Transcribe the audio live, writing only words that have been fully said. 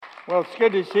Well, it's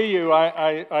good to see you.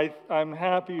 I'm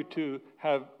happy to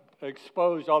have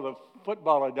exposed all the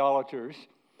football idolaters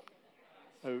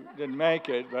who didn't make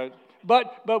it,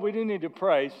 but we do need to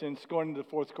pray since going into the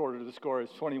fourth quarter, the score is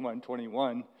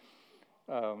 21-21,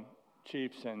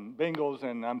 Chiefs and Bengals,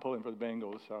 and I'm pulling for the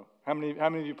Bengals. So how many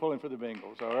of you pulling for the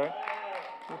Bengals? All right.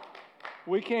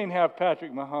 We can't have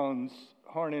Patrick Mahomes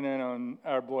horning in on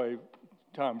our boy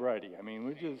Tom Brady. I mean,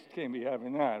 we just can't be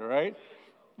having that, right?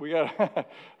 We got.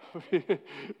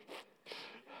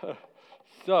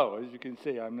 So, as you can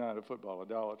see, I'm not a football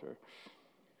idolater.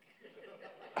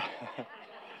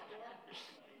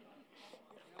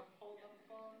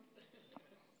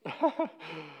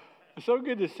 So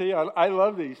good to see. I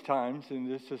love these times,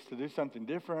 and this is to do something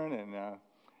different,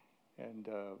 and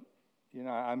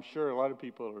I'm sure a lot of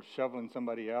people are shoveling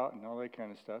somebody out and all that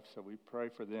kind of stuff. So we pray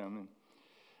for them. And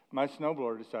my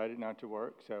snowblower decided not to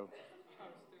work, so.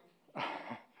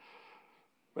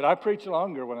 But I preach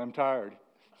longer when I'm tired,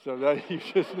 so that you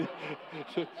just need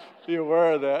to be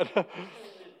aware of that.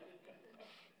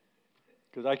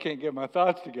 Because I can't get my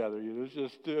thoughts together. It's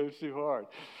just too hard.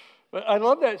 But I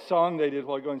love that song they did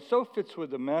while going. So fits with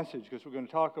the message, because we're going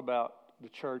to talk about the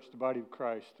church, the body of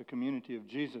Christ, the community of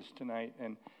Jesus tonight.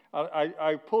 And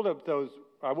I pulled up those.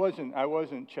 I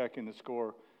wasn't checking the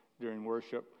score during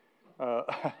worship, so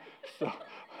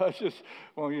I just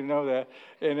want you to know that.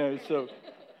 And so.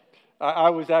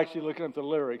 I was actually looking up the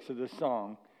lyrics of this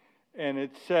song, and it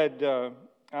said,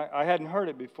 I hadn't heard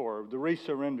it before, the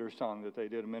Resurrender song that they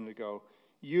did a minute ago.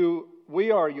 We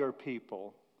are your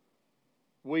people.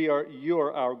 You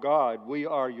are our God. We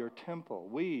are your temple.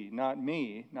 We, not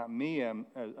me, and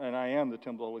I am the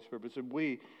temple of the Holy Spirit, but said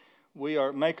we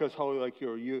are, make us holy like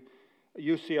you.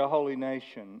 You see a holy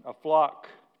nation, a flock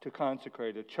to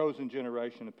consecrate, a chosen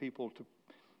generation, a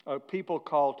people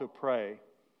called to pray.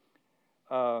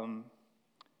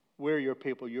 We're your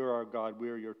people, you're our God,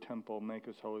 we're your temple, make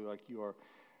us holy like you are.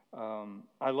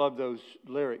 I love those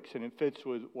lyrics, and it fits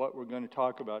with what we're going to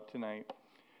talk about tonight.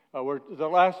 The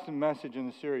last message in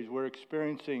the series, we're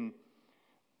experiencing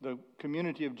the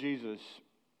community of Jesus,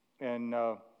 and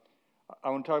I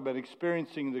want to talk about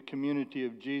experiencing the community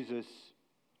of Jesus.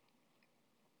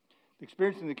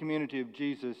 Experiencing the community of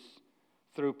Jesus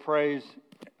through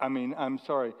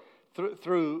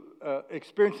through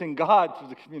experiencing God through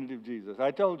the community of Jesus.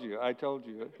 I told you,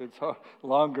 it's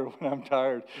longer when I'm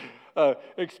tired.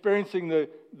 Experiencing the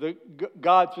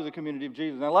God through the community of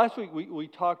Jesus. Now, last week we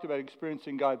talked about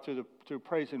experiencing God through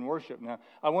praise and worship. Now,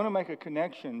 I want to make a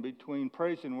connection between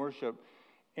praise and worship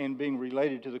and being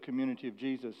related to the community of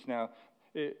Jesus. Now,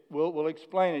 we'll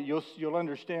explain it. You'll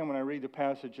understand when I read the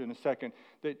passage in a second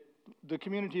that the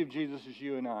community of Jesus is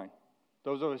you and I.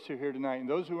 Those of us who are here tonight, and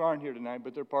those who aren't here tonight,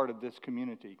 but they're part of this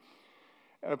community.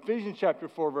 Ephesians chapter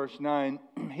 4, verse 9,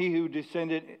 he who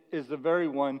descended is the very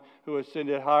one who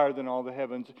ascended higher than all the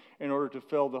heavens in order to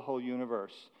fill the whole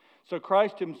universe. So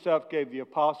Christ himself gave the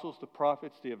apostles, the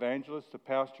prophets, the evangelists, the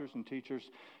pastors, and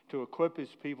teachers to equip his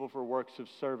people for works of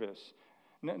service.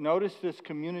 Notice this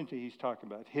community he's talking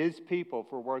about, his people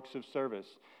for works of service,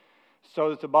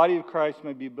 so that the body of Christ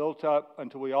may be built up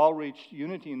until we all reach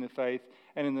unity in the faith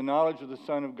and in the knowledge of the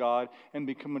Son of God and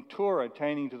become mature,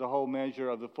 attaining to the whole measure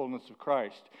of the fullness of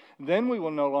Christ. Then we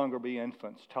will no longer be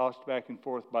infants, tossed back and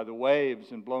forth by the waves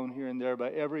and blown here and there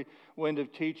by every wind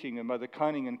of teaching and by the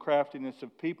cunning and craftiness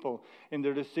of people in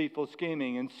their deceitful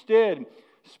scheming. Instead,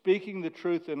 speaking the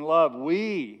truth in love,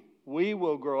 we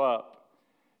will grow up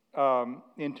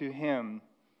into Him.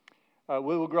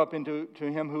 We will grow up into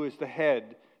Him who is the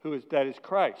head, that is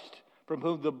Christ, from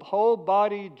whom the whole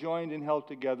body, joined and held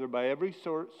together by every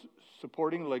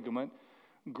supporting ligament,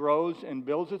 grows and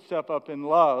builds itself up in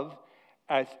love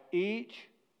as each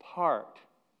part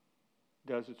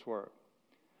does its work.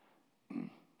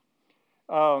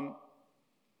 Now,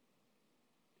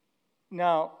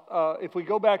 if we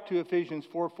go back to Ephesians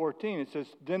 4:14, it says,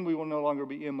 then we will no longer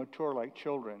be immature like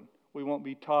children. We won't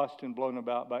be tossed and blown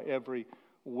about by every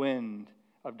wind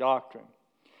of doctrine.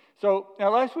 So, now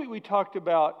last week we talked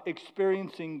about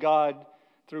experiencing God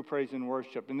through praise and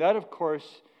worship. And that, of course,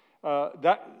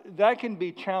 that can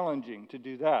be challenging to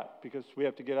do that because we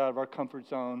have to get out of our comfort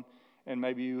zone, and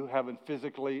maybe you haven't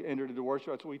physically entered into worship.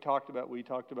 That's what we talked about. We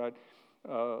talked about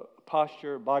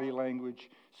posture, body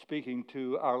language, speaking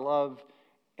to our love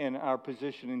and our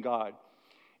position in God.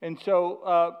 And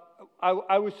so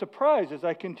I was surprised as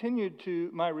I continued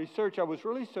to my research. I was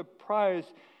really surprised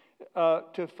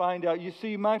to find out. You see,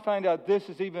 you might find out this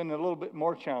is even a little bit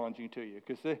more challenging to you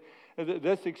because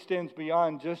this extends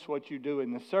beyond just what you do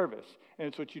in the service, and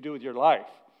it's what you do with your life.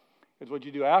 It's what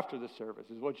you do after the service.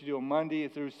 It's what you do on Monday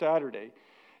through Saturday.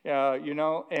 But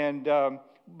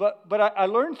I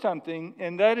learned something,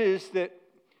 and that is that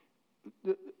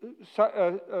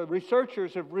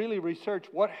researchers have really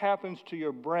researched what happens to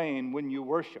your brain when you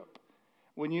worship.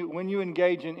 When you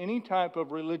engage in any type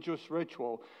of religious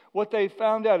ritual, what they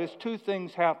found out is two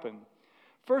things happen.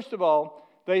 First of all,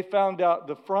 they found out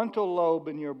the frontal lobe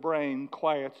in your brain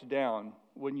quiets down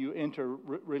when you enter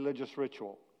religious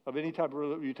ritual of any type of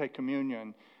religion. You take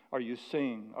communion, or you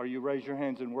sing, or you raise your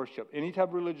hands in worship. Any type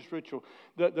of religious ritual,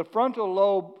 the frontal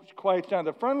lobe quiets down.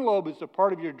 The frontal lobe is the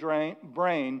part of your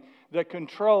brain that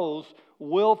controls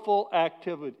willful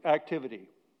activity.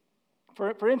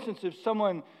 For instance, if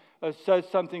someone says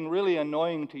something really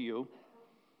annoying to you,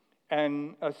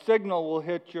 and a signal will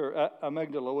hit your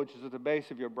amygdala, which is at the base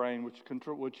of your brain, which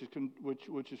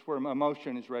is where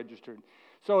emotion is registered.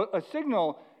 So a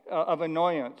signal of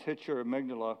annoyance hits your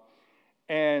amygdala,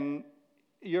 and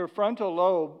your frontal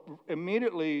lobe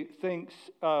immediately thinks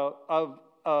of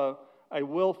a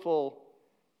willful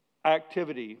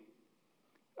activity,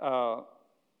 like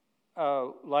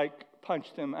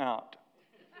punch them out.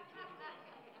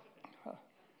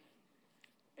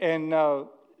 And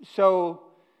so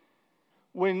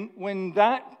when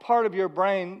that part of your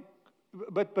brain,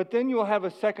 but then you'll have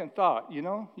a second thought,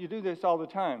 you do this all the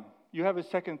time. You have a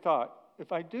second thought.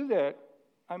 If I do that,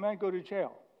 I might go to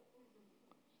jail.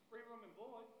 Free room and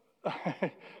board.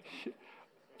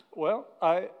 Well,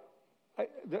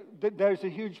 there's a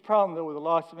huge problem, though, with the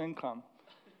loss of income.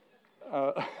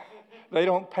 They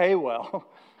don't pay well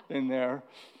in there.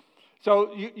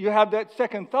 So you have that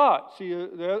second thought. See,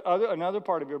 another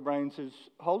part of your brain says,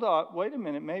 hold on, wait a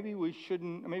minute, maybe I should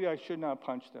not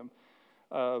punch them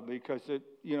because it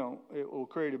will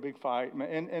create a big fight,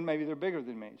 and maybe they're bigger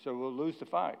than me, so we'll lose the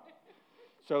fight.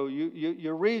 So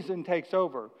your reason takes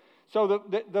over. So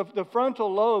the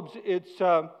frontal lobes, it's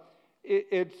a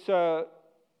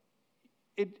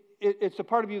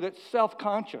part of you that's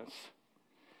self-conscious.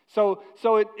 So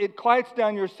it quiets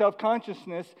down your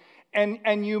self-consciousness.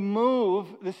 And you move.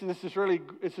 This is really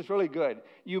good.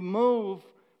 You move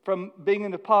from being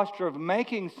in the posture of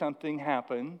making something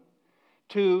happen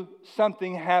to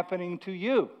something happening to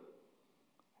you.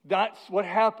 That's what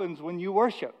happens when you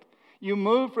worship. You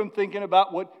move from thinking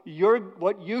about what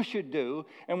you should do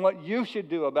and what you should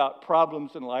do about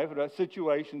problems in life, about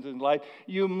situations in life.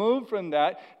 You move from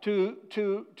that to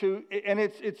and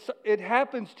it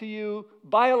happens to you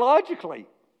biologically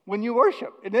when you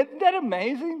worship. Isn't that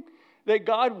amazing? That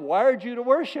God wired you to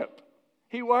worship.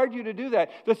 He wired you to do that.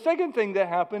 The second thing that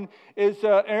happened is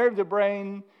an area of the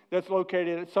brain that's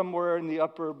located somewhere in the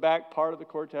upper back part of the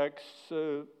cortex.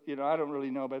 I don't really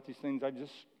know about these things. I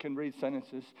just can read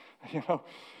sentences.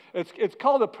 It's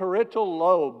called a parietal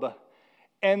lobe,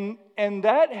 and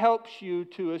that helps you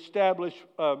to establish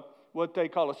what they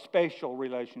call a spatial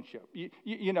relationship. I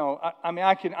know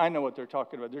what they're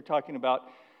talking about. They're talking about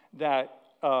that.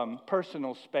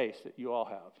 Personal space that you all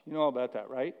have. You know all about that,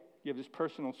 right? You have this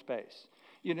personal space.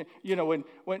 When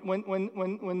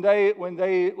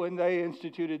they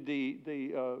instituted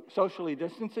the socially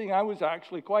distancing, I was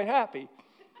actually quite happy.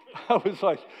 I was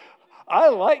like, I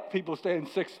like people staying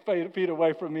 6 feet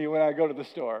away from me when I go to the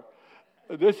store.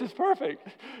 This is perfect.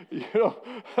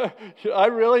 I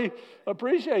really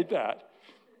appreciate that.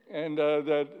 And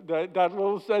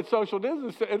that social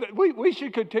distance, we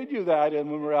should continue that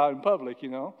when we're out in public,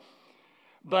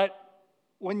 But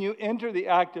when you enter the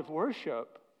act of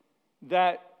worship,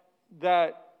 that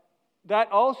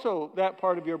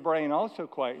part of your brain also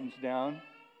quietens down,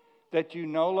 that you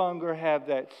no longer have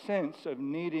that sense of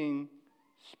needing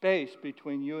space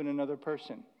between you and another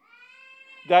person.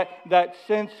 That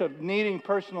sense of needing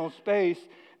personal space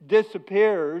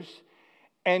disappears.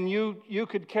 And you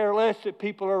could care less that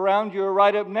people around you are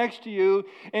right up next to you.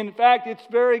 In fact, it's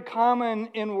very common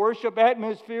in worship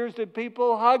atmospheres that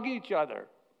people hug each other.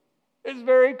 It's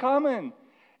very common.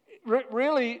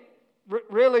 Really,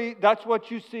 that's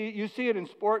what you see. You see it in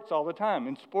sports all the time.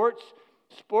 In sports,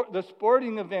 the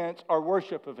sporting events are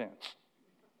worship events.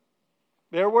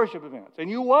 They're worship events.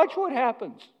 And you watch what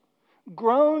happens.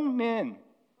 Grown men,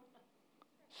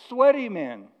 sweaty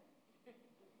men,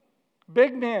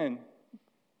 big men,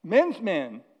 men's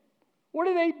men, what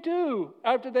do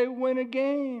after they win a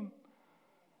game?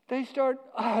 They start,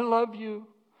 I love you.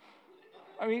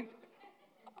 I mean,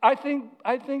 I think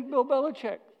Bill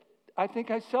Belichick, I think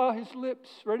I saw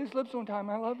read his lips one time,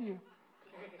 I love you.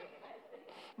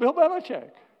 Bill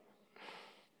Belichick.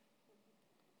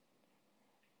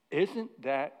 Isn't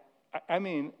that,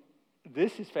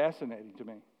 this is fascinating to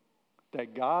me,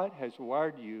 that God has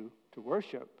wired you to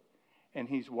worship. And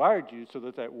He's wired you so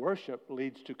that worship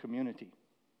leads to community.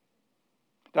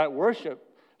 That worship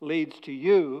leads to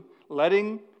you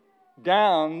letting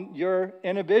down your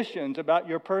inhibitions about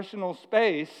your personal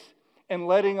space and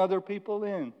letting other people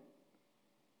in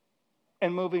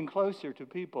and moving closer to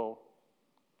people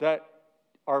that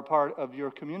are part of your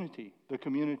community, the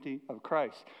community of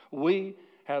Christ. We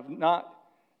have not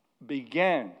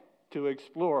began to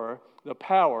explore the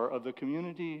power of the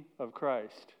community of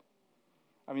Christ.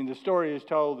 I mean, the story is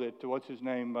told that,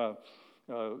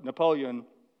 Napoleon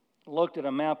looked at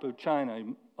a map of China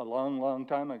a long, long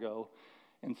time ago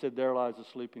and said, "There lies a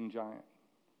sleeping giant."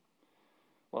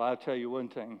 Well, I'll tell you one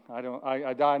thing. I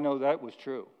know that was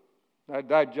true.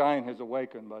 That giant has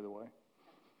awakened, by the way.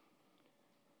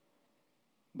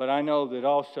 But I know that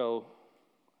also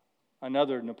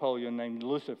another Napoleon named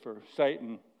Lucifer,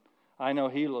 Satan, I know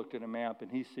he looked at a map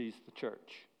and he sees the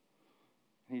church.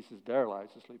 And he says, "There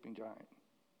lies the sleeping giant."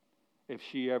 If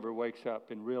she ever wakes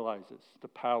up and realizes the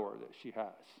power that she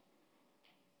has,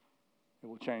 it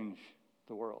will change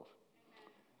the world.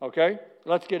 Okay,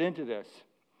 let's get into this.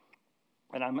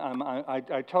 And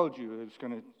I told you it's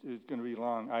going to be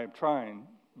long. I am trying,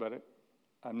 but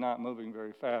I'm not moving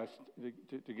very fast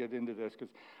to get into this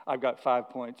because I've got 5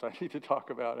 points I need to talk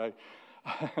about.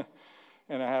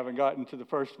 And I haven't gotten to the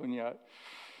first one yet.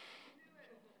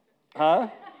 Huh?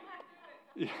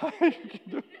 Yeah, you can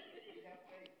do it.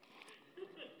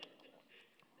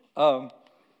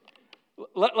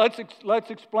 Let's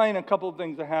explain a couple of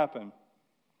things that happen.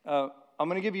 I'm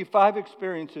going to give you 5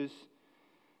 experiences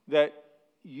that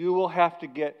you will have to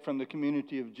get from the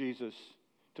community of Jesus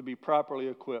to be properly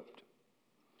equipped,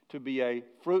 to be a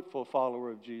fruitful follower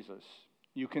of Jesus.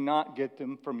 You cannot get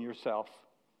them from yourself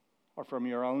or from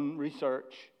your own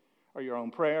research or your own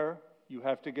prayer. You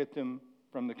have to get them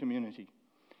from the community.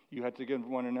 You have to get them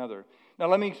from one another. Now,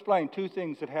 let me explain 2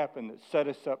 things that happen that set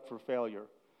us up for failure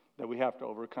that we have to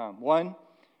overcome. One,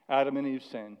 Adam and Eve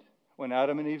sinned. When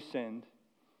Adam and Eve sinned,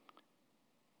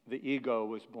 the ego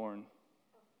was born.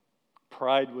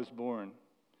 Pride was born.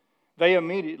 They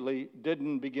immediately they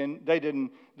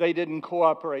didn't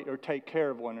cooperate or take care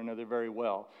of one another very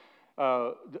well.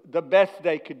 The best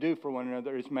they could do for one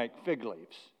another is make fig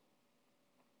leaves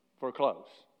for clothes.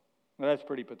 Now, that's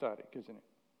pretty pathetic, isn't it?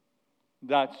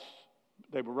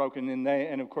 They were broken,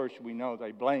 and of course we know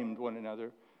they blamed one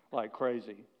another like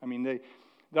crazy. I mean,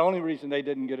 the only reason they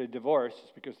didn't get a divorce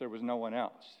is because there was no one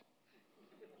else.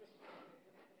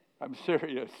 I'm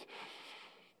serious.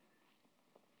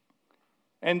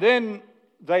 And then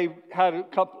they had a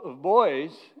couple of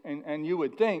boys, and you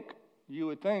would think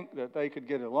that they could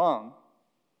get along.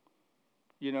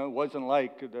 You know, it wasn't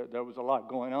like there was a lot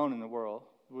going on in the world.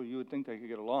 Well, you would think they could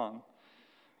get along.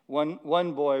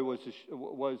 One boy was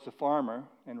a farmer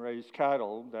and raised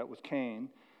cattle. That was Cain.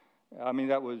 I mean,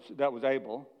 that was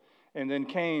Abel. And then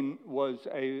Cain was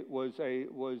a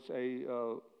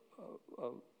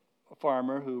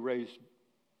farmer who raised,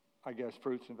 I guess,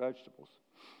 fruits and vegetables.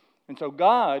 And so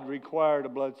God required a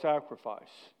blood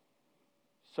sacrifice.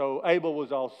 So Abel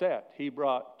was all set. He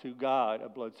brought to God a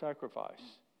blood sacrifice.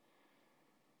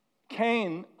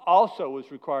 Cain also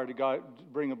was required to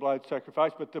bring a blood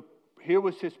sacrifice, but here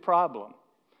was his problem.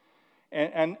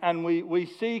 And we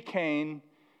see Cain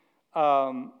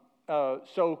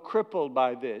so crippled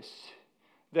by this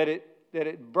that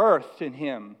it birthed in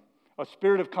him a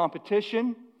spirit of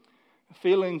competition,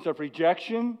 feelings of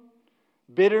rejection,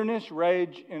 bitterness,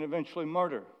 rage, and eventually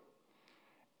murder.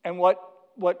 And what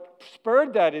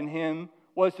spurred that in him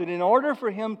was that in order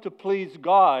for him to please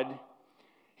God,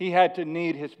 he had to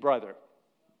need his brother.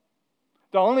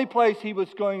 The only place he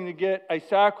was going to get a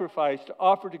sacrifice to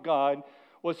offer to God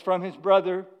was from his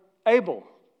brother Abel.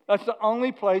 That's the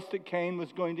only place that Cain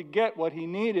was going to get what he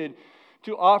needed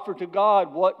to offer to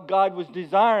God, what God was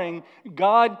desiring.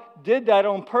 God did that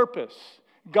on purpose.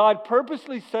 God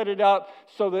purposely set it up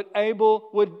so that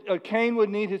Cain would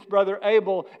need his brother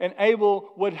Abel, and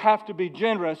Abel would have to be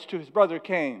generous to his brother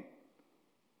Cain.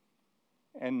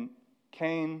 And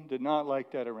Cain did not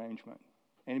like that arrangement.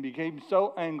 And he became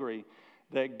so angry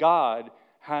that God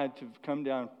had to come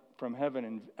down from heaven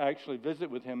and actually visit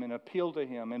with him and appeal to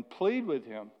him and plead with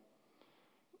him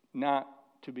not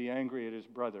to be angry at his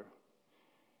brother.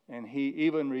 And he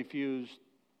even refused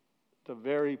the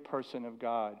very person of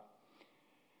God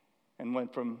and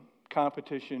went from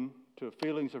competition to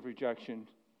feelings of rejection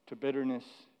to bitterness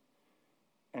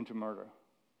and to murder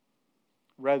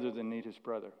rather than need his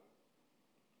brother.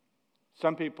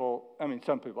 Some people,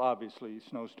 obviously,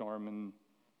 snowstorm and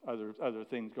other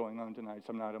things going on tonight.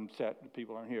 So I'm not upset that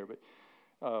people aren't here,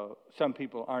 but some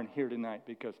people aren't here tonight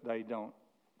because they don't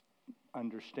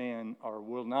understand or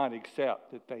will not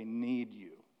accept that they need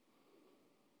you.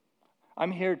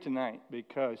 I'm here tonight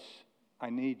because I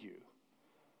need you.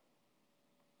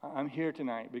 I'm here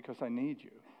tonight because I need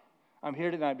you. I'm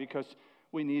here tonight because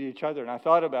we need each other. And I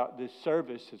thought about this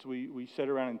service as we sat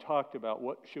around and talked about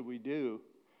what should we do.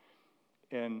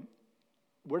 And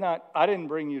I didn't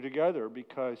bring you together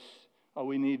because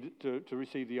we need to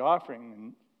receive the offering.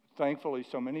 And thankfully,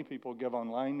 so many people give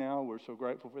online now. We're so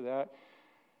grateful for that.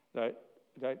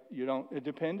 That you don't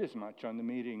depend as much on the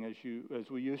meeting as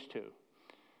we used to.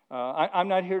 I'm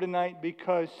not here tonight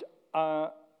because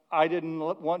I didn't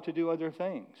want to do other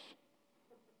things.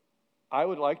 I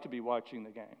would like to be watching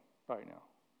the game right now.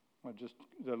 Just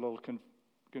a little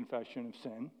confession of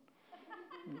sin.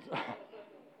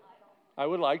 I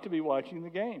would like to be watching the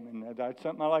game, and that's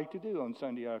something I like to do on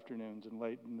Sunday afternoons and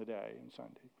late in the day on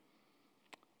Sunday.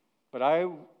 But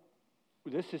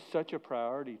this is such a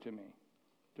priority to me,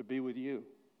 to be with you.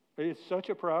 It's such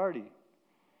a priority.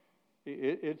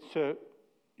 It's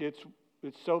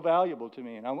so valuable to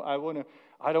me, and I want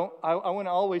to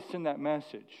always send that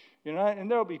message. You know, and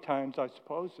there'll be times, I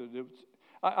suppose, that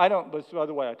I don't. But by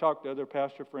the way, I talk to other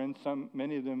pastor friends.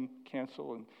 Many of them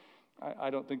cancel, and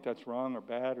I don't think that's wrong or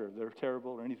bad or they're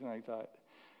terrible or anything like that.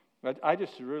 But I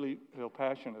just really feel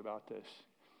passionate about this,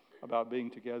 about being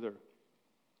together.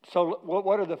 So,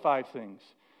 what are the five things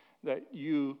that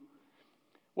you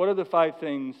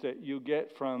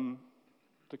get from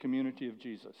the community of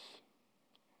Jesus?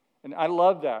 And I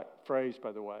love that phrase,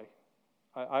 by the way.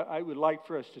 I would like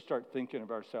for us to start thinking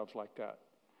of ourselves like that.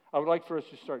 I would like for us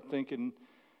to start thinking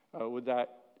with that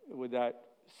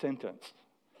sentence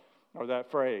or that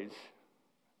phrase.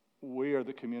 We are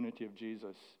the community of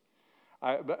Jesus.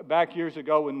 Back years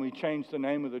ago when we changed the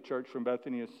name of the church from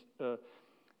Bethany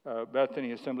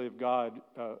Assembly of God,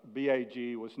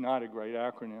 BAG was not a great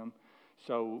acronym.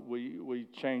 So we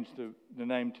changed the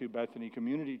name to Bethany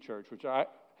Community Church, which I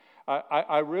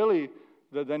really,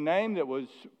 the name that was,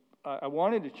 I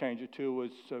wanted to change it to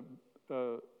was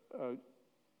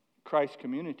Christ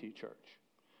Community Church.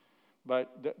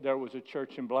 But there was a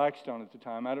church in Blackstone at the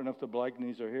time. I don't know if the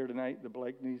Blakeneys are here tonight. The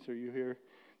Blakeneys, are you here?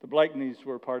 The Blakeneys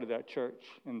were part of that church,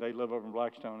 and they live over in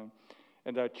Blackstone.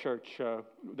 And that church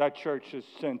has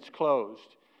since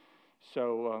closed.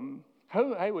 So,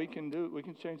 hey, we can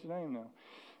change the name now.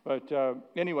 But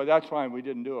anyway, that's why we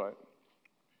didn't do it.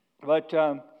 But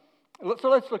so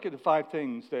let's look at the five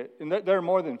things and there are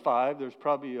more than five. There's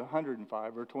probably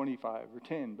 105 or 25 or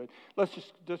 10. But let's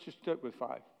just stick with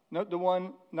five.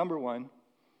 Number one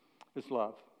is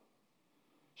love.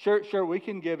 Sure, we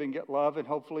can give and get love, and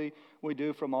hopefully we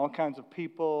do from all kinds of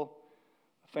people,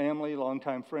 family,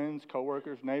 longtime friends,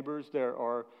 coworkers, neighbors. There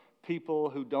are people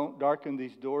who don't darken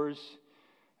these doors,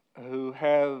 who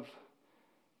have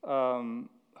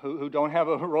who don't have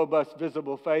a robust,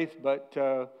 visible faith, but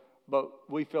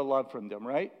we feel love from them,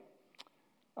 right?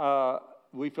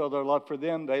 We feel their love for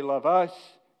them. They love us.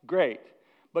 Great.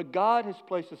 But God has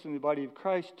placed us in the body of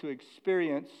Christ to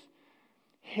experience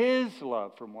His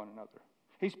love from one another.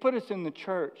 He's put us in the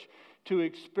church to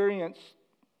experience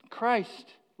Christ's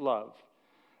love.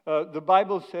 The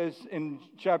Bible says in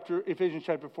Ephesians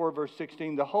chapter 4, verse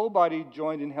 16, the whole body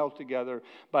joined and held together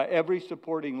by every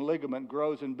supporting ligament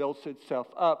grows and builds itself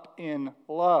up in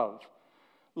love.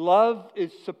 Love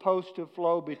is supposed to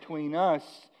flow between us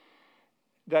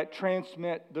that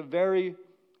transmit the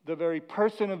very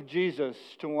person of Jesus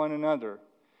to one another.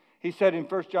 He said in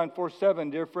 1 John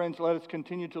 4:7, dear friends, let us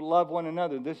continue to love one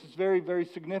another. This is very, very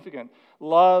significant.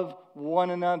 Love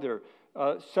one another.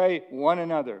 Say one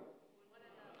another.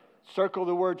 Circle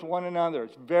the words one another.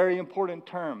 It's a very important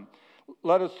term.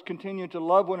 Let us continue to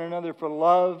love one another, for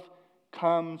love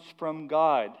comes from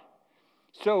God.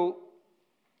 So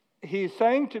He's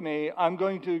saying to me, I'm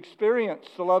going to experience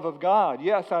the love of God.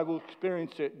 Yes, I will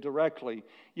experience it directly.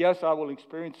 Yes, I will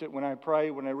experience it when I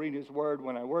pray, when I read His Word,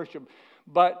 when I worship.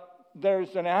 But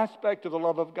there's an aspect of the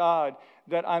love of God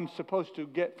that I'm supposed to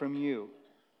get from you,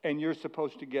 and you're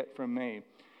supposed to get from me.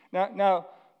 Now,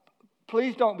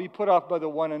 please don't be put off by the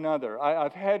one another.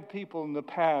 I've had people in the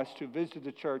past who visited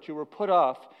the church who were put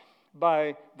off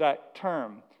by that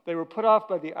term. They were put off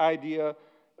by the idea,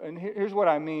 and here's what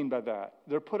I mean by that.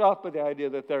 They're put off by the idea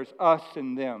that there's us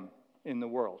and them in the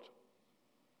world.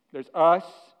 There's us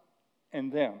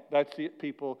and them. That's the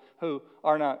people who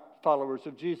are not followers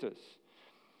of Jesus.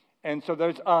 And so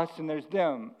there's us and there's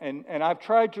them. And I've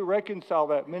tried to reconcile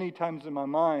that many times in my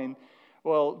mind.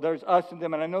 Well, there's us and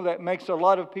them. And I know that makes a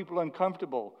lot of people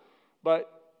uncomfortable. But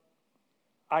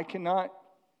I cannot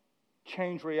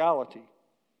change reality.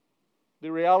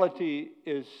 The reality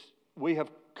is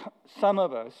some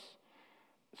of us,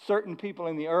 certain people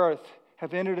in the earth,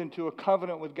 have entered into a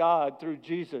covenant with God through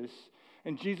Jesus.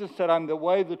 And Jesus said, I'm the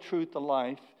way, the truth, the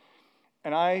life.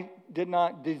 And I did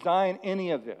not design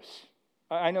any of this.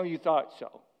 I know you thought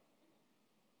so.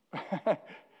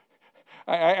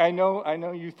 I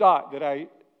know you thought that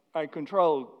I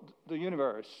controlled the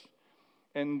universe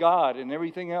and God and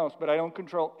everything else, but I don't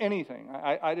control anything.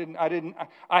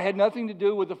 I had nothing to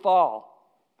do with the fall.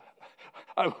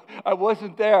 I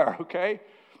wasn't there, okay?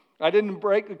 I didn't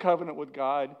break the covenant with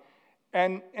God,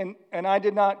 and I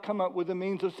did not come up with a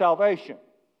means of salvation.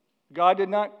 God did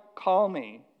not call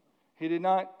me. He did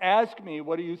not ask me,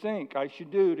 what do you think I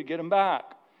should do to get him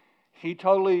back? He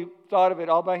totally thought of it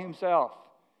all by himself.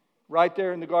 Right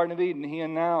there in the Garden of Eden, he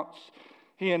announced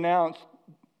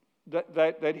that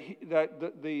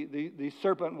the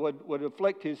serpent would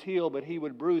afflict his heel, but he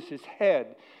would bruise his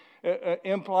head,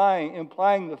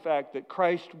 implying the fact that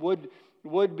Christ would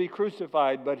be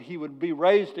crucified, but he would be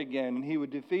raised again, and he would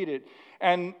defeat it.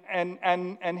 And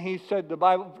he said, the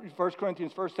Bible, 1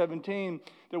 Corinthians 17,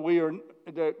 that we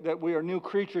are new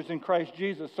creatures in Christ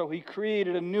Jesus. So he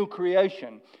created a new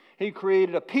creation. He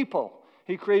created a people.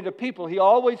 He created a people. He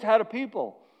always had a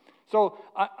people. So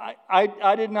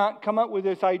I did not come up with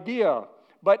this idea,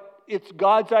 but it's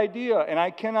God's idea, and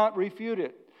I cannot refute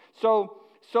it. So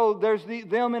there's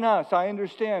them and us. I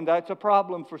understand that's a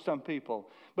problem for some people.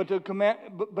 But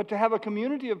to have a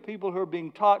community of people who are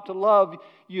being taught to love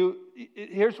you,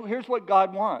 here's what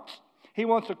God wants. He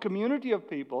wants a community of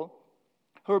people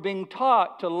who are being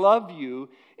taught to love you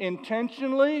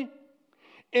intentionally,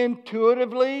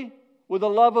 intuitively, with the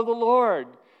love of the Lord.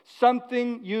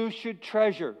 Something you should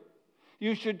treasure.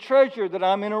 You should treasure that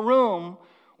I'm in a room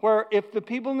where if the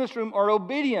people in this room are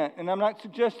obedient, and I'm not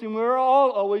suggesting we're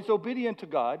all always obedient to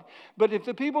God, but if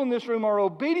the people in this room are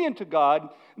obedient to God,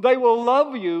 they will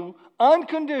love you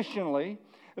unconditionally.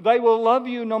 They will love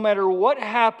you no matter what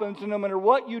happens and no matter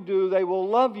what you do. They will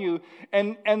love you,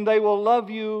 and they will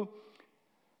love you.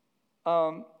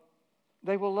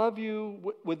 They will love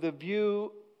you with the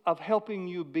view of helping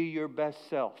you be your best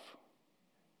self.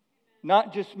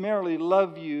 Not just merely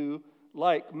love you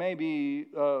like maybe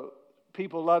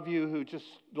people love you who just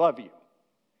love you,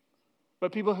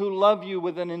 but people who love you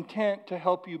with an intent to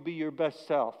help you be your best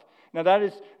self. Now that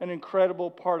is an incredible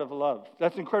part of love.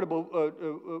 That's an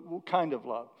incredible kind of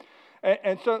love.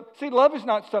 And so, see, love is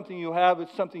not something you have,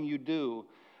 it's something you do.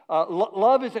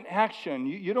 Love is an action.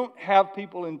 You don't have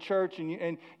people in church,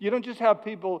 and you don't just have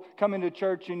people come into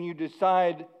church and you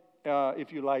decide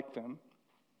if you like them.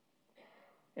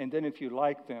 And then if you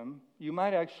like them, you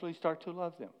might actually start to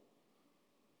love them.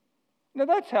 Now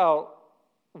that's how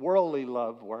worldly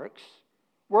love works.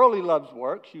 Worldly love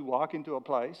works. You walk into a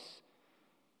place,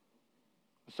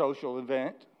 a social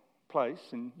event place,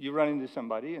 and you run into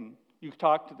somebody and you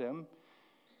talk to them.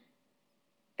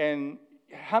 And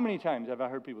how many times have I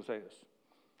heard people say this?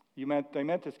 They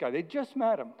met this guy. They just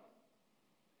met him.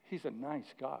 He's a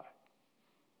nice guy.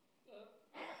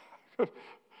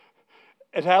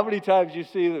 And how many times you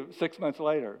see them 6 months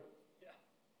later? Yeah.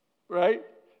 Right?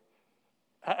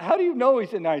 How do you know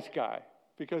he's a nice guy?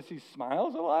 Because he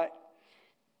smiles a lot?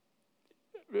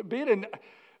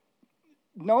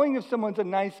 Knowing if someone's a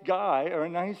nice guy or a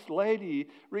nice lady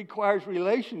requires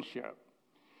relationship.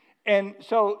 And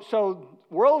so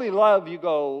worldly love, you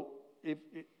go,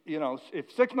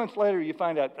 if 6 months later you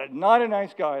find out they're not a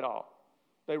nice guy at all.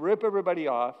 They rip everybody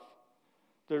off.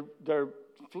 They're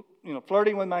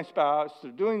flirting with my spouse.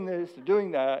 They're doing this. They're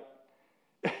doing that.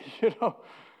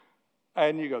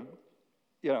 And you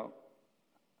go,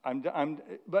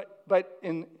 But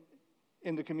in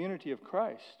the community of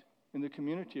Christ, in the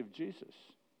community of Jesus,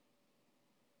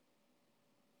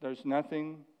 there's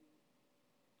nothing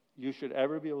you should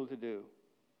ever be able to do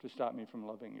to stop me from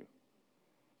loving you.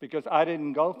 Because I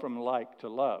didn't go from like to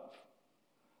love.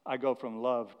 I go from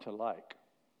love to like.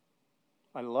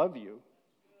 I love you.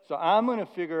 So I'm going to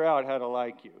figure out how to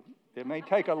like you. It may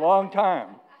take a long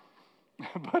time,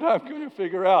 but I'm going to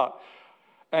figure out.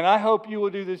 And I hope you will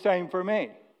do the same for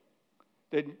me.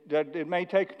 That it may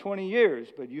take 20 years,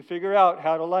 but you figure out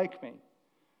how to like me.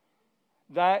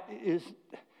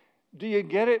 Do you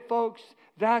get it, folks?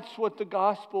 That's what the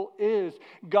gospel is.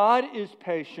 God is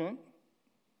patient.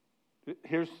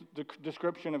 Here's the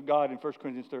description of God in 1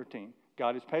 Corinthians 13.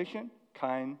 God is patient,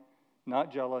 kind,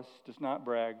 not jealous, does not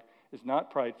brag, is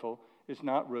not prideful, is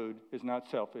not rude, is not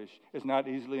selfish, is not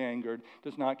easily angered,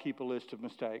 does not keep a list of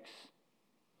mistakes,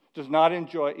 does not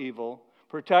enjoy evil,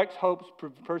 protects, hopes,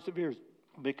 perseveres,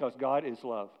 because God is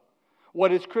love.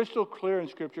 What is crystal clear in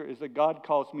Scripture is that God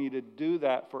calls me to do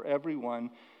that for everyone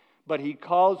But he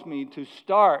calls me to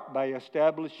start by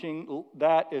establishing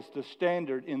that as the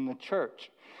standard in the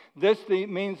church. This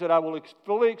means that I will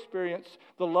fully experience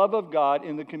the love of God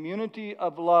in the community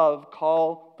of love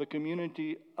called the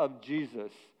community of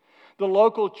Jesus. The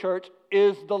local church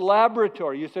is the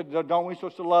laboratory. You said, don't we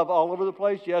supposed to love all over the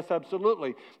place? Yes,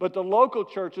 absolutely. But the local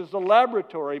church is the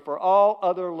laboratory for all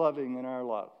other loving in our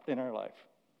life.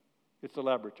 It's the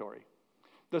laboratory.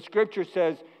 The scripture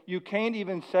says you can't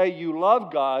even say you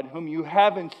love God whom you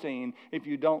haven't seen if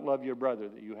you don't love your brother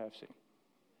that you have seen.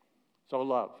 So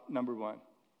love, number one.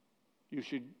 You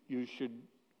should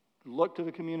look to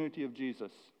the community of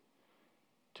Jesus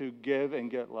to give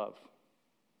and get love.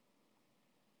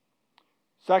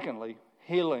 Secondly,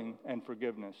 healing and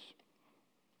forgiveness.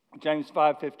 James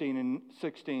 5:15 and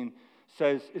 16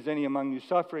 says, is any among you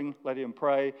suffering? Let him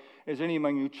pray. Is any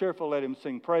among you cheerful? Let him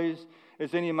sing praise.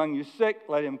 Is any among you sick?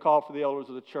 Let him call for the elders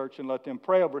of the church and let them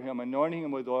pray over him, anointing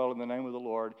him with oil in the name of the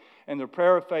Lord. And the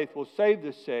prayer of faith will save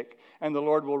the sick, and the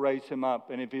Lord will raise him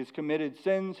up. And if he has committed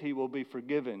sins, he will be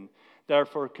forgiven.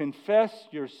 Therefore, confess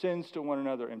your sins to one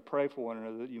another and pray for one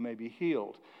another that you may be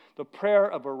healed. The prayer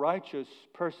of a righteous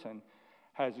person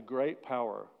has great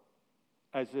power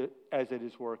as it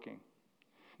is working.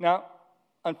 Now,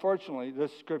 unfortunately,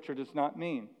 this scripture does not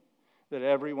mean that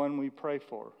everyone we pray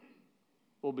for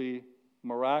will be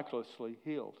miraculously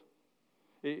healed.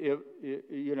 As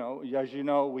you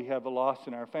know, we have a loss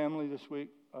in our family this week.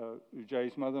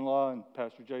 Jay's mother-in-law and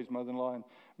Pastor Jay's mother-in-law and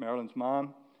Marilyn's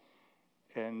mom.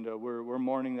 And we're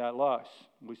mourning that loss.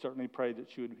 We certainly pray that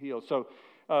she would be healed. So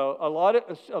a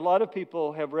lot of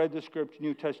people have read the scripture,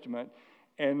 New Testament,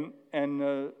 and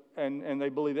they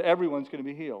believe that everyone's going to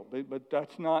be healed. But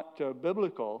that's not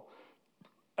biblical.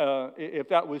 If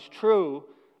that was true,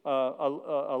 a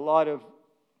lot of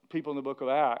people in the book of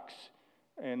Acts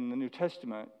and the New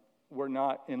Testament were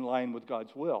not in line with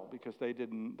God's will because they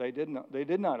did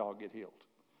not all get healed.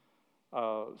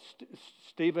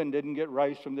 Stephen didn't get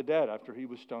raised from the dead after he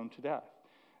was stoned to death.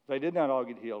 They did not all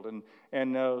get healed, and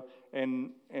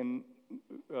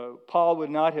Paul would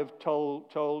not have told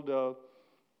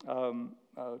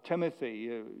Timothy,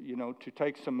 to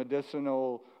take some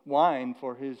medicinal wine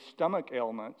for his stomach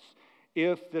ailments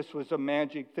if this was a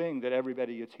magic thing that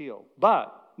everybody gets healed.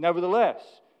 But nevertheless,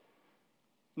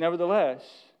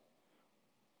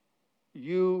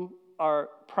 you are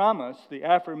promised the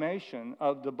affirmation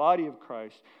of the body of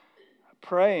Christ,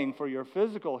 praying for your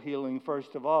physical healing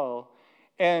first of all,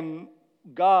 and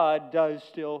God does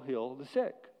still heal the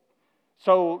sick.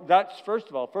 So that's first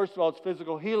of all, it's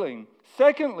physical healing.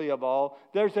 Secondly of all,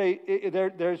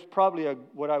 there's probably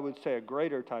what I would say a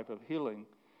greater type of healing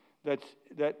that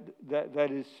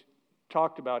is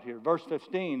talked about here. Verse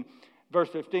 15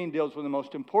 deals with the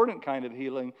most important kind of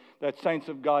healing that saints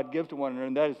of God give to one another,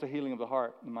 and that is the healing of the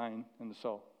heart, the mind, and the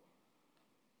soul.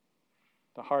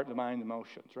 The heart, the mind, the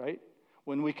emotions, right?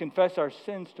 When we confess our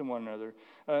sins to one another,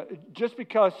 just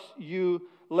because you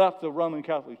left the Roman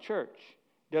Catholic Church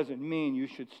doesn't mean you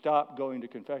should stop going to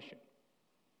confession.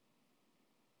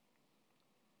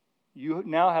 You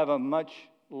now have a much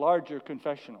larger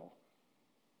confessional.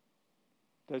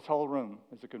 This whole room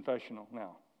is a confessional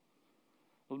now.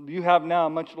 You have now a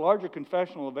much larger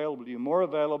confessional available to you, more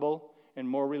available and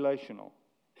more relational.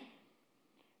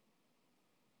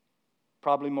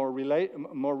 Probably more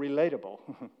relatable,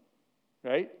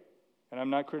 right? And I'm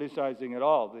not criticizing at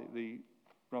all the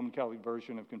Roman Catholic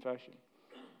version of confession.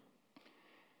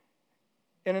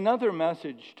 In another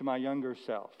message to my younger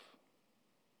self,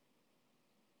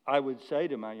 I would say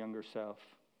to my younger self,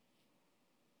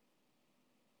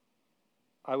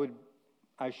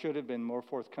 I should have been more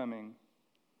forthcoming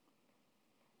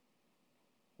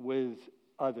with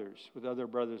other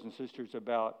brothers and sisters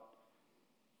about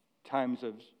times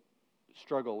of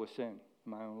struggle with sin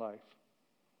in my own life.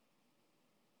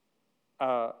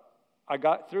 I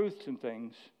got through some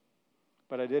things,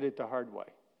 but I did it the hard way.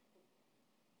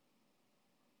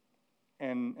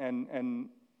 And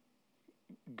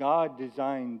God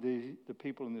designed the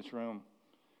people in this room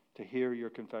to hear your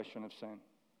confession of sin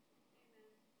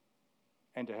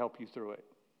and to help you through it.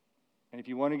 And if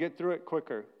you want to get through it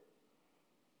quicker,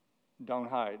 don't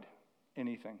hide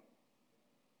anything.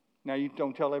 Now, you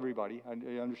don't tell everybody. I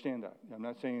understand that. I'm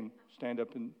not saying stand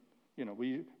up and,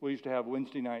 we used to have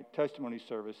Wednesday night testimony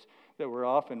service that were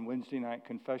often Wednesday night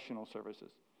confessional services.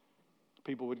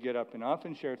 People would get up and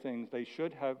often share things they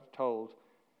should have told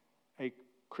a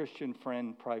Christian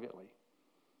friend privately.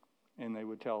 And they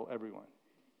would tell everyone.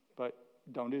 But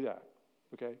don't do that,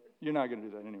 okay? You're not going to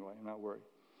do that anyway. I'm not worried.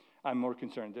 I'm more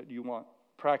concerned that you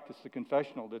practice the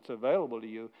confessional that's available to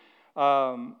you.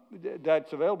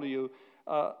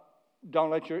 don't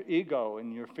let your ego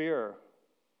and your fear,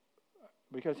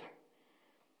 because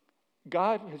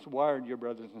God has wired your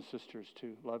brothers and sisters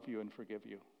to love you and forgive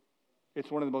you. It's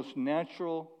one of the most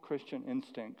natural Christian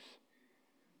instincts.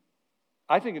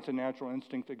 I think it's a natural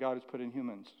instinct that God has put in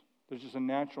humans. There's just a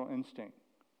natural instinct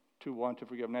to want to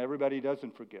forgive. Now, everybody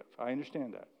doesn't forgive. I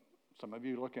understand that. Some of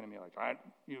you are looking at me like,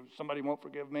 somebody won't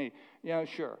forgive me. Yeah,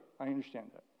 sure, I understand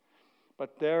that.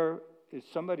 But there is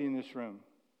somebody in this room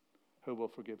who will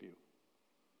forgive you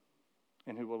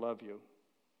and who will love you.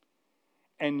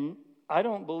 And I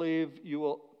don't believe you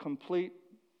will complete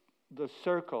the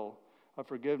circle of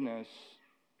forgiveness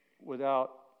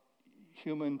without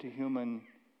human-to-human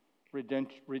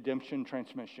redemption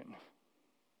transmission.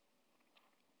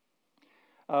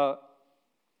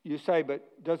 You say,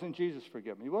 but doesn't Jesus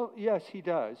forgive me? Well, yes, he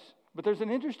does. But that's an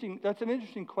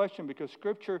interesting question, because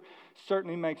Scripture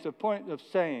certainly makes a point of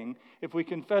saying, if we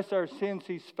confess our sins,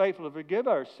 he's faithful to forgive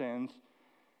our sins.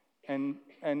 And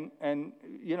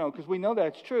because we know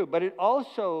that's true. But it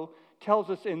also tells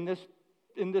us in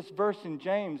this verse in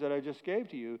James that I just gave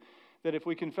to you, that if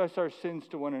we confess our sins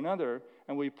to one another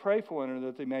and we pray for one another,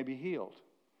 that they may be healed.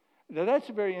 Now, that's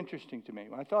very interesting to me.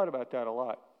 I thought about that a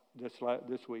lot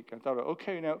this week. I thought,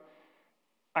 okay, now,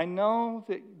 I know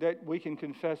that we can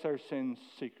confess our sins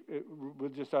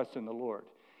with just us and the Lord.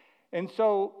 And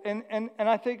so, and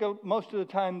I think most of the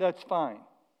time that's fine.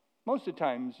 Most of the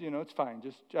times, it's fine.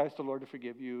 Just ask the Lord to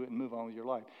forgive you and move on with your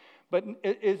life. But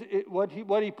what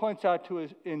he points out to us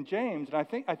in James, and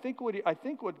I think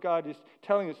what God is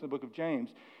telling us in the book of James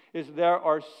is there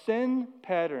are sin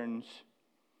patterns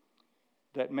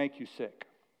that make you sick,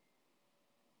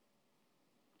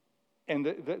 and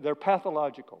they're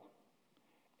pathological,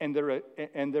 and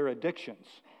they're addictions.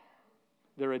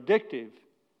 They're addictive,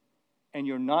 and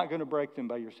you're not going to break them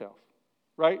by yourself,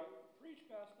 right?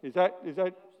 Is that?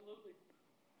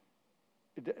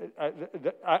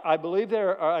 I believe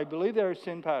there are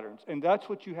sin patterns, and that's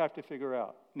what you have to figure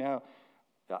out. Now,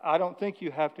 I don't think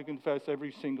you have to confess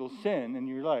every single sin in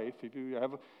your life. If you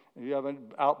have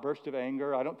an outburst of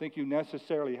anger, I don't think you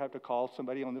necessarily have to call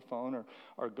somebody on the phone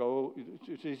or go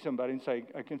to see somebody and say,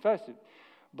 I confess it.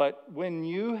 But when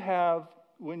you have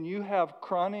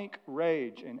chronic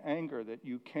rage and anger that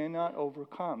you cannot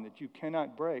overcome, that you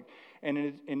cannot break,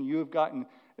 and you've gotten...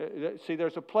 See,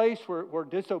 there's a place where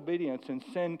disobedience and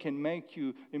sin can make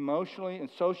you emotionally and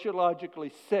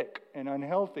sociologically sick and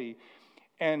unhealthy,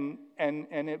 and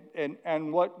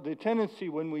what the tendency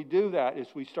when we do that is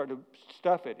we start to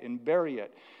stuff it and bury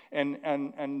it, and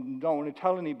don't want to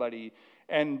tell anybody,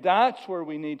 and that's where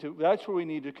we need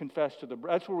to confess to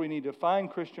that's where we need to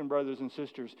find Christian brothers and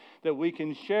sisters that we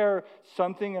can share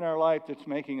something in our life that's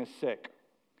making us sick.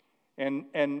 And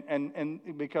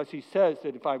because he says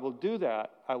that if I will do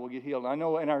that, I will get healed. I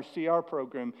know in our CR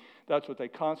program, that's what they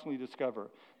constantly discover,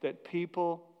 that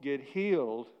people get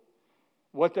healed.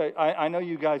 I know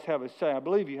you guys have a saying, I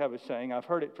believe you have a saying, I've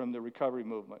heard it from the recovery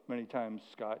movement many times,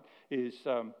 Scott, is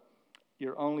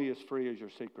you're only as free as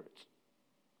your secrets.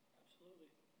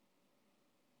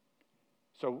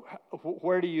 Absolutely. So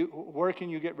where can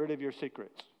you get rid of your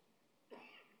secrets?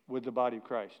 With the body of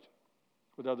Christ,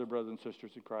 with other brothers and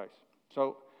sisters in Christ.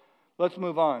 So let's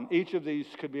move on. Each of these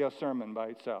could be a sermon by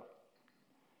itself.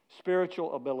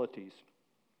 Spiritual abilities.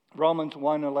 Romans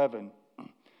 1:11.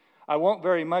 I want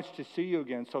very much to see you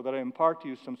again so that I impart to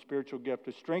you some spiritual gift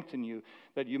to strengthen you,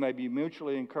 that you may be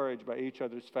mutually encouraged by each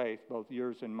other's faith, both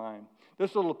yours and mine.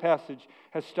 This little passage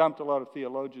has stumped a lot of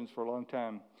theologians for a long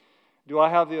time. Do I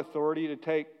have the authority to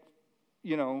take,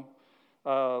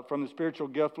 from the spiritual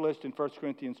gift list in 1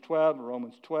 Corinthians 12 and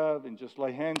Romans 12 and just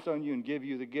lay hands on you and give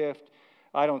you the gift?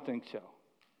 I don't think so.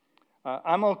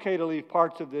 I'm okay to leave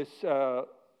parts of this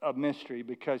a mystery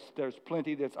because there's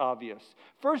plenty that's obvious.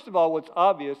 First of all, what's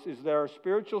obvious is there are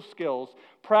spiritual skills,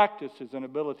 practices, and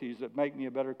abilities that make me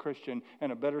a better Christian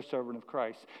and a better servant of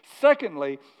Christ.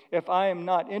 Secondly, if I am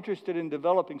not interested in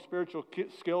developing spiritual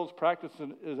skills,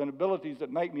 practices, and abilities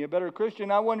that make me a better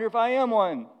Christian, I wonder if I am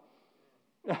one.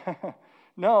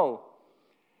 No.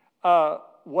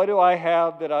 What do I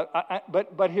have that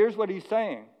but here's what he's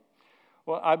saying.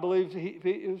 Well, I believe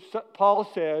Paul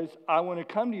says, I want to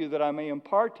come to you that I may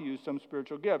impart to you some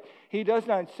spiritual gift. He does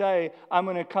not say, I'm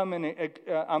going to come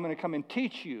and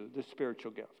teach you the spiritual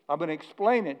gift. I'm going to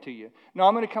explain it to you. No,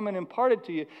 I'm going to come and impart it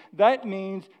to you. That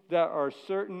means there are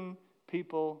certain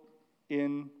people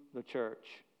in the church,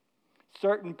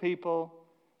 certain people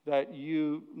that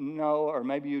you know or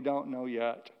maybe you don't know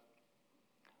yet,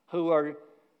 who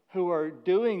are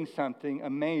doing something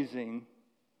amazing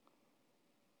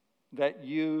that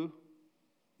you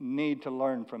need to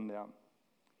learn from them.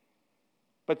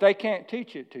 But they can't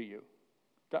teach it to you.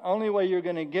 The only way you're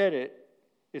going to get it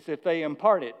is if they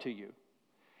impart it to you.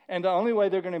 And the only way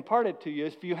they're going to impart it to you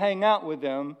is if you hang out with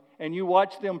them and you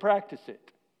watch them practice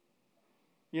it.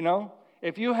 You know,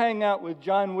 if you hang out with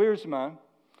John Wiersma,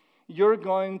 you're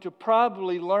going to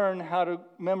probably learn how to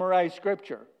memorize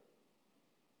Scripture.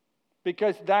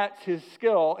 Because that's his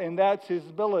skill and that's his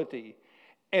ability.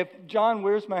 If John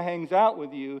Wiersma hangs out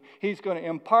with you, he's going to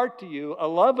impart to you a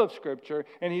love of Scripture,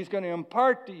 and he's going to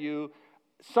impart to you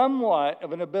somewhat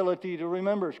of an ability to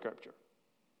remember Scripture.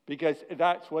 Because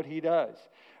that's what he does.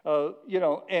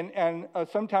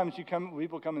 Sometimes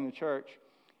people come in the church,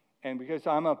 and because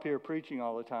I'm up here preaching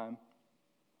all the time,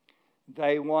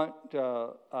 they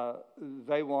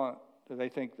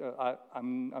think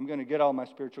I'm going to get all my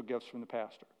spiritual gifts from the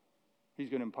pastor. He's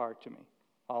going to impart to me.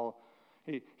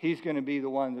 He's going to be the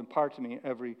one that imparts to me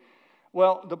every.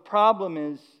 Well, the problem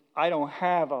is I don't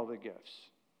have all the gifts.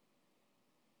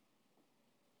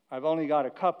 I've only got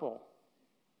a couple,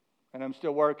 and I'm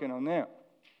still working on them.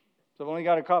 So I've only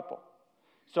got a couple.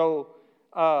 So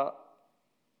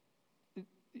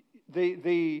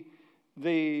the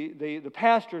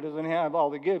pastor doesn't have all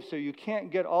the gifts, so you can't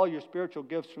get all your spiritual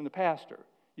gifts from the pastor.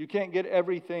 You can't get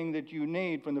everything that you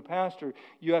need from the pastor.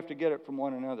 You have to get it from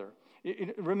one another.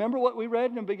 Remember what we read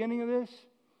in the beginning of this?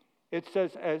 It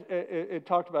says, it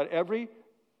talked about every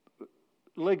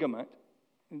ligament,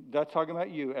 that's talking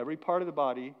about you, every part of the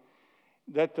body,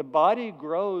 that the body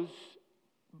grows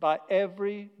by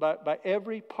every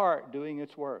part doing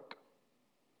its work.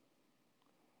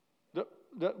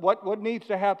 What needs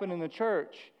to happen in the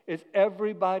church is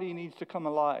everybody needs to come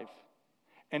alive.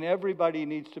 And everybody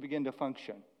needs to begin to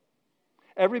function.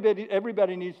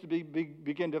 Everybody needs to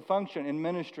begin to function in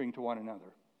ministering to one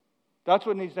another. That's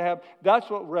what needs to happen. That's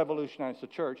what revolutionized the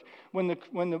church.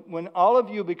 When all of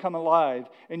you become alive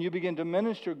and you begin to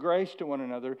minister grace to one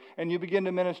another, and you begin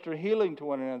to minister healing to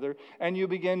one another, and you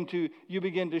begin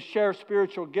to share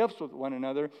spiritual gifts with one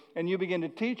another, and you begin to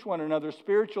teach one another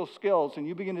spiritual skills, and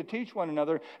you begin to teach one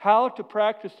another how to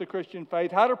practice the Christian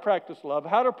faith, how to practice love,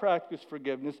 how to practice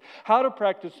forgiveness, how to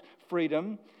practice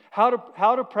freedom, how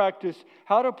to practice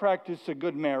a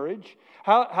good marriage,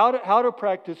 how to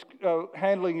practice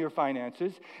handling your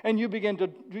finances, and you begin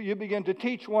to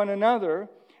teach one another,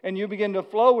 and you begin to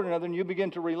flow with one another, and you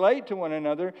begin to relate to one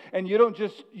another, and you don't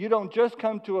just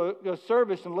come to a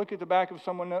service and look at the back of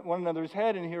one another's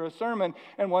head and hear a sermon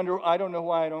and wonder, I don't know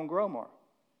why I don't grow more.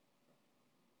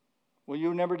 Well, you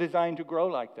were never designed to grow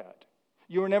like that.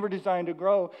 You were never designed to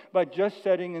grow by just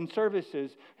sitting in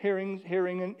services,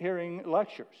 hearing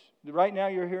lectures. Right now,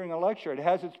 you're hearing a lecture. It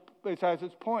has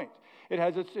its point. It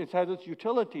has its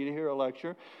utility to hear a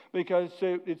lecture because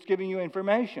it's giving you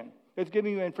information. It's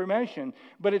giving you information,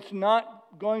 but it's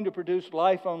not going to produce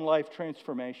life-on-life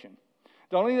transformation.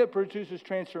 The only thing that produces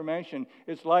transformation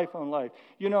is life-on-life.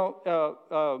 You know,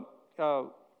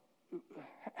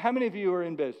 how many of you are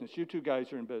in business? You two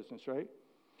guys are in business, right?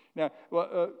 Now,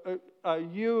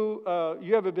 you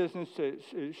have a business that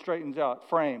straightens out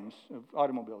frames of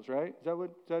automobiles, right?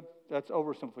 That's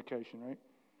oversimplification, right?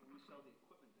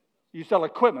 You sell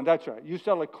equipment, that's right. You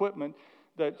sell equipment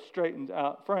that straightens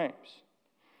out frames.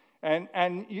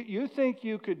 And you think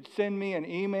you could send me an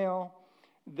email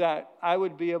that I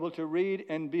would be able to read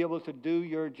and be able to do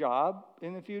your job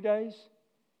in a few days?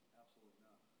 Absolutely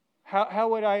not. How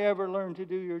would I ever learn to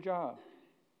do your job?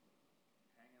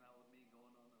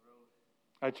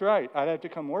 That's right. I'd have to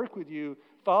come work with you,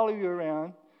 follow you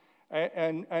around,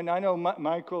 and I know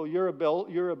Michael, you're a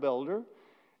builder.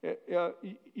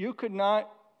 You could not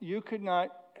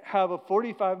have a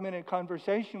 45-minute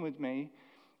conversation with me,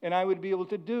 and I would be able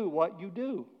to do what you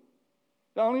do.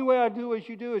 The only way I do what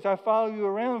you do is I follow you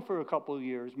around for a couple of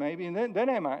years, maybe, and then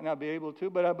I might not be able to,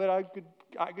 but I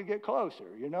could get closer,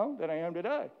 than I am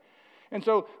today. And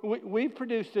so we've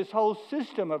produced this whole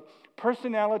system of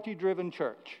personality-driven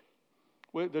church.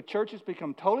 The church has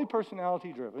become totally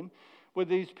personality-driven with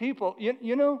these people.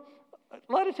 You know, a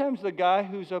lot of times the guy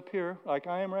who's up here, like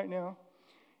I am right now,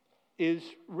 is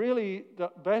really the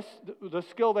best. The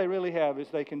skill they really have is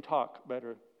they can talk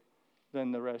better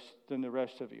than the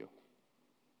rest of you.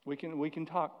 We can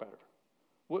talk better.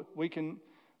 We can,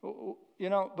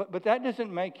 but that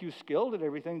doesn't make you skilled at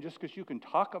everything just because you can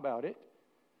talk about it.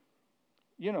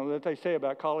 You know that they say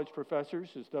about college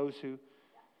professors is those who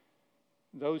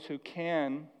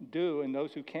can do and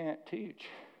those who can't teach.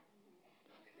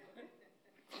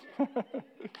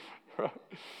 Right.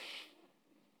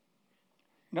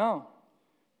 No.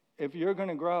 If you're going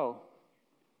to grow,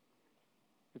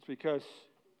 it's because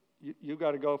you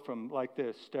got to go from like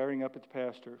this, staring up at the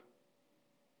pastor.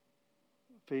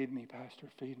 Feed me, pastor,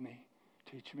 feed me.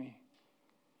 Teach me.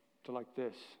 to like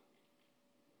this,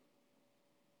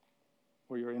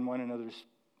 where you're in one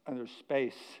another's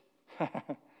space.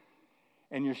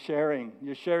 And you're sharing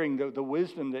the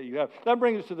wisdom that you have. That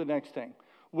brings us to the next thing.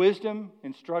 Wisdom,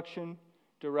 instruction,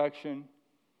 direction,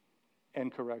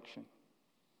 and correction.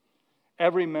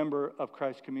 Every member of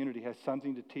Christ's community has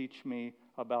something to teach me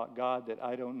about God that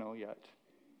I don't know yet.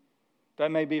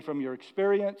 That may be from your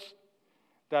experience,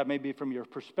 that may be from your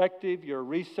perspective, your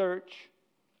research,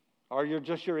 or your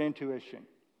intuition.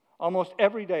 Almost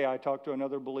every day I talk to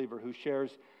another believer who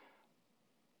shares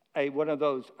one of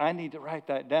those, I need to write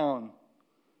that down,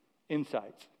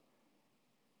 insights.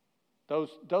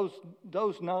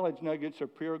 Those knowledge nuggets are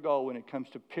pure gold when it comes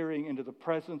to peering into the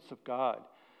presence of God.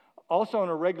 Also on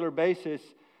a regular basis,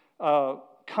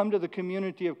 coming to the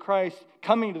community of Christ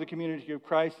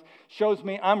shows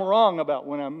me I'm wrong about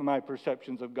my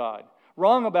perceptions of God.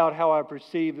 Wrong about how I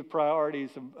perceive the priorities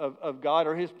of God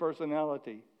or His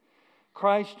personality.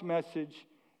 Christ's message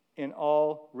in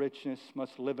all richness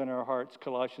must live in our hearts,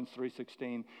 Colossians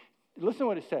 3:16. Listen to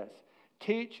what it says.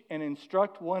 Teach and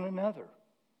instruct one another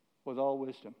with all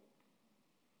wisdom.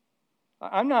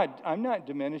 I'm not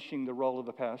diminishing the role of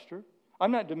a pastor.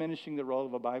 I'm not diminishing the role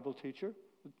of a Bible teacher.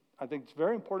 I think it's a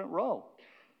very important role.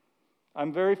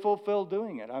 I'm very fulfilled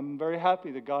doing it. I'm very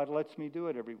happy that God lets me do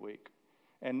it every week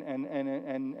and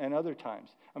other times.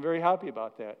 I'm very happy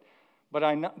about that. But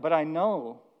I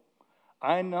know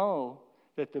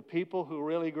that the people who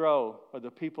really grow are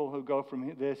the people who go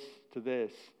from this to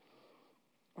this.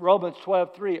 Romans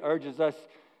 12:3 urges us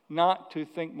not to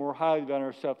think more highly about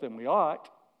ourselves than we ought.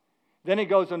 Then he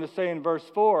goes on to say in verse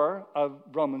 4 of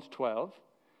Romans 12,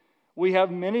 we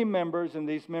have many members, and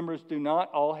these members do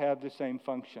not all have the same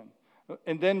function.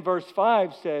 And then verse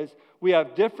 5 says, we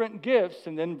have different gifts.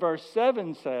 And then verse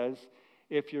 7 says,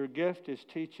 if your gift is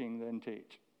teaching, then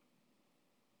teach.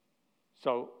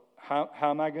 So how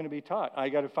am I going to be taught? I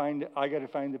got to find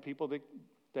the people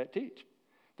that teach,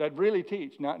 that really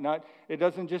teach. Not. It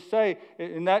doesn't just say,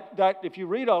 and that if you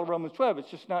read all of Romans 12, it's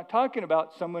just not talking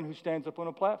about someone who stands up on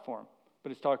a platform,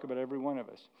 but it's talking about every one of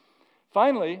us.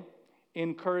 Finally,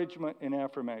 encouragement and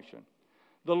affirmation.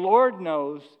 The Lord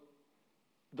knew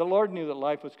that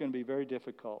life was going to be very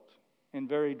difficult and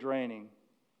very draining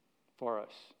for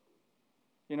us.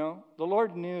 You know, the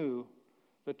Lord knew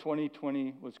that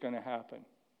 2020 was going to happen.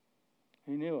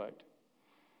 He knew it.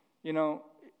 You know,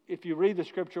 if you read the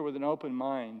scripture with an open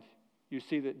mind, you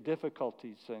see that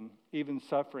difficulties and even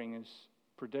suffering is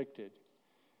predicted.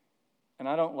 And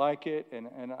I don't like it, and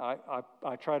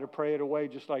I try to pray it away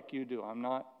just like you do. I'm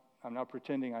not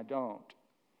pretending I don't.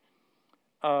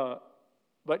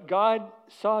 But God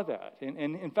saw that. And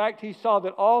in fact, He saw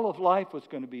that all of life was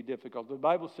going to be difficult. The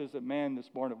Bible says that man that's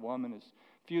born of woman is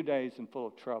few days and full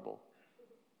of trouble.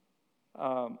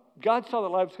 God saw that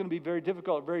life was going to be very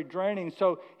difficult, very draining.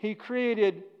 So He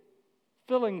created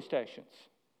filling stations.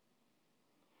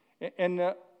 And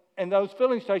those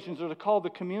filling stations are called the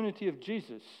community of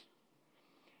Jesus.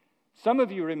 Some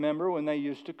of you remember when they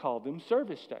used to call them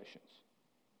service stations.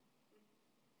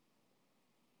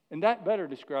 And that better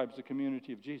describes the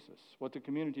community of Jesus, what the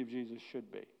community of Jesus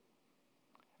should be.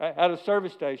 At a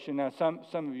service station, now some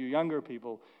of you younger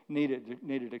people need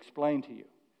it explained to you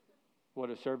what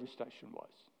a service station was.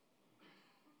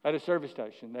 At a service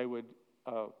station, they would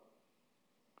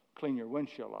clean your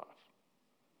windshield off.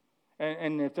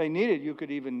 And if they needed, you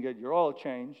could even get your oil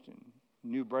changed and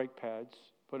new brake pads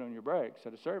put on your brakes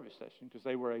at a service station because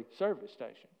they were a service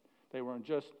station. They weren't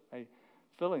just a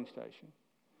filling station.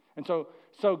 And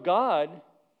so God,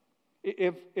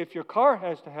 if your car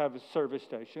has to have a service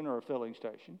station or a filling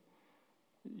station,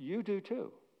 you do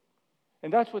too.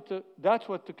 And that's what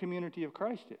the community of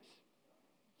Christ is.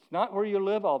 It's not where you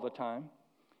live all the time,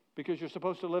 because you're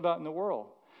supposed to live out in the world.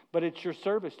 But it's your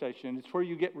service station. It's where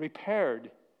you get repaired.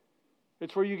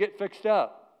 It's where you get fixed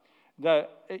up.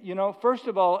 First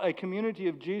of all, a community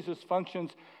of Jesus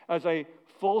functions as a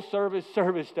full-service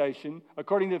service station.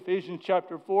 According to Ephesians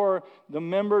chapter 4, the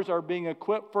members are being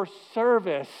equipped for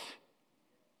service.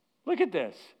 Look at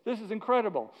this. This is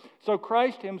incredible. So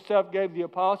Christ Himself gave the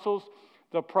apostles,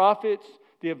 the prophets,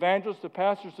 the evangelists, the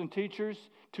pastors, and teachers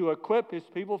to equip His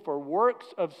people for works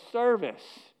of service,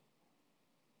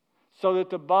 so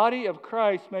that the body of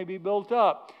Christ may be built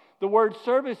up. The word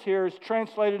service here is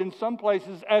translated in some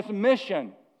places as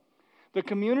mission. The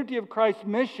community of Christ's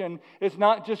mission is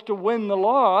not just to win the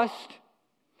lost,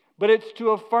 but it's to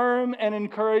affirm and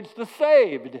encourage the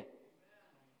saved.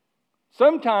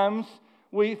 Sometimes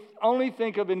we only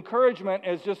think of encouragement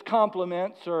as just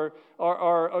compliments or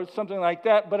something like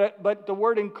that, but the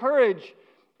word encourage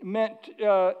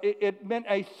it meant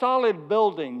a solid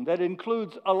building that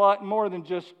includes a lot more than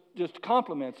just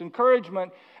compliments.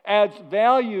 Encouragement adds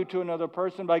value to another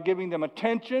person by giving them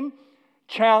attention,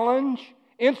 challenge,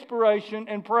 inspiration,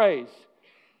 and praise.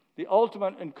 The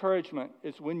ultimate encouragement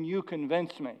is when you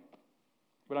convince me,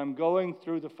 when I'm going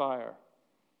through the fire,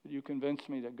 that you convince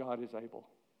me that God is able.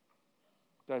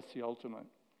 That's the ultimate.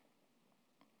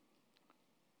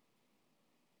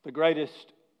 The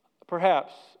greatest,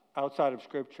 perhaps outside of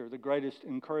Scripture, the greatest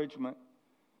encouragement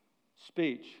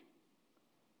speech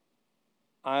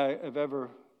I have ever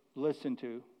listened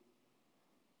to,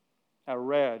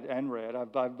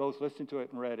 I've both listened to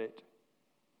it and read it,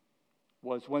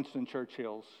 was Winston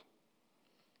Churchill's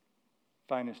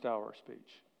Finest Hour speech.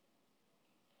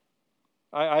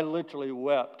 I literally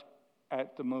wept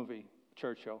at the movie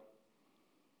Churchill.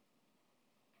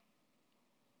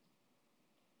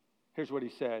 Here's what he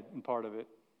said in part of it.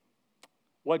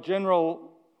 What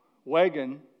General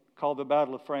Weygand called the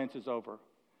Battle of France is over.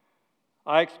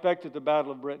 I expect that the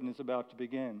Battle of Britain is about to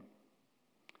begin.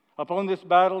 Upon this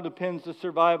battle depends the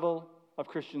survival of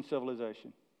Christian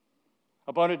civilization.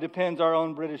 Upon it depends our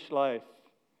own British life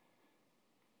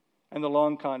and the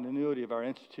long continuity of our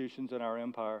institutions and our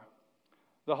empire.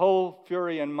 The whole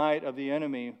fury and might of the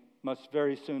enemy must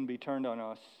very soon be turned on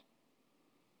us.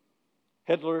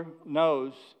 Hitler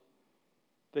knows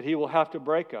that he will have to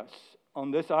break us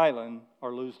on this island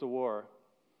or lose the war.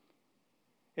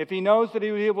 If he knows that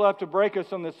he will have to break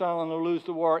us on this island or lose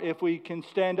the war, if we can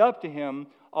stand up to him,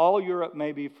 all Europe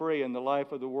may be free and the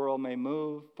life of the world may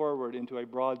move forward into a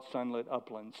broad sunlit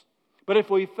uplands. But if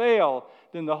we fail,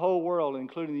 then the whole world,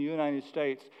 including the United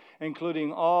States,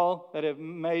 including all that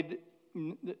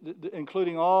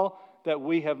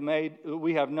we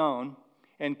have known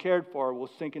and cared for, will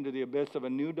sink into the abyss of a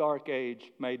new dark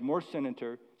age, made more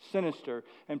sinister,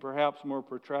 and perhaps more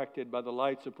protracted by the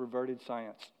lights of perverted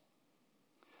science.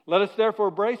 Let us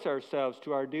therefore brace ourselves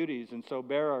to our duties and so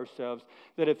bear ourselves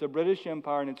that if the British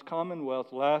Empire and its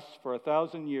Commonwealth lasts for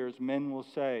 1,000 years, men will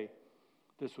say,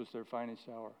 this was their finest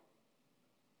hour.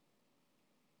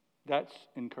 That's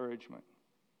encouragement.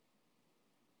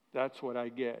 That's what I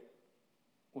get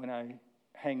when I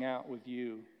hang out with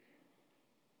you.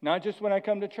 Not just when I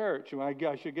come to church.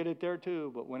 I should get it there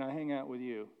too, but when I hang out with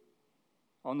you.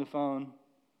 On the phone,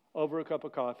 over a cup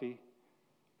of coffee.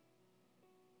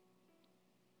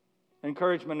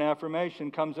 Encouragement and affirmation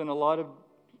comes in a lot of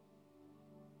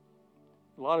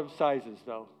sizes,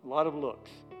 though, a lot of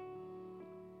looks.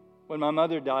 When my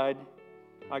mother died,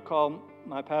 I called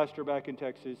my pastor back in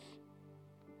Texas,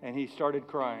 and he started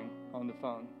crying on the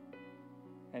phone.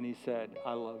 And he said,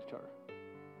 I loved her.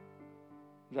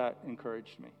 That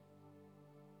encouraged me.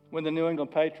 When the New England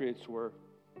Patriots were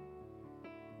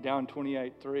down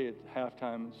 28-3 at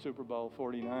halftime in Super Bowl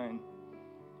 49,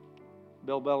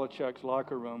 Bill Belichick's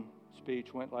locker room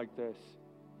speech went like this.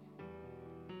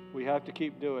 We have to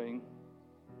keep doing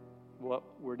what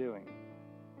we're doing.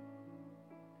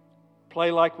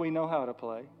 Play like we know how to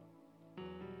play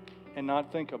and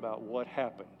not think about what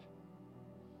happened.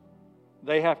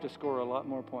 They have to score a lot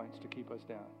more points to keep us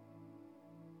down.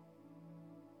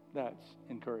 That's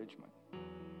encouragement.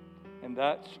 And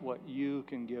that's what you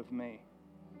can give me.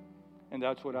 And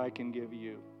that's what I can give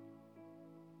you.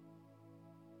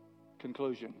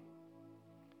 Conclusion.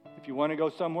 If you want to go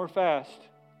somewhere fast,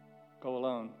 go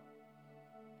alone.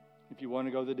 If you want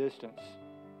to go the distance,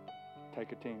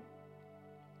 take a team.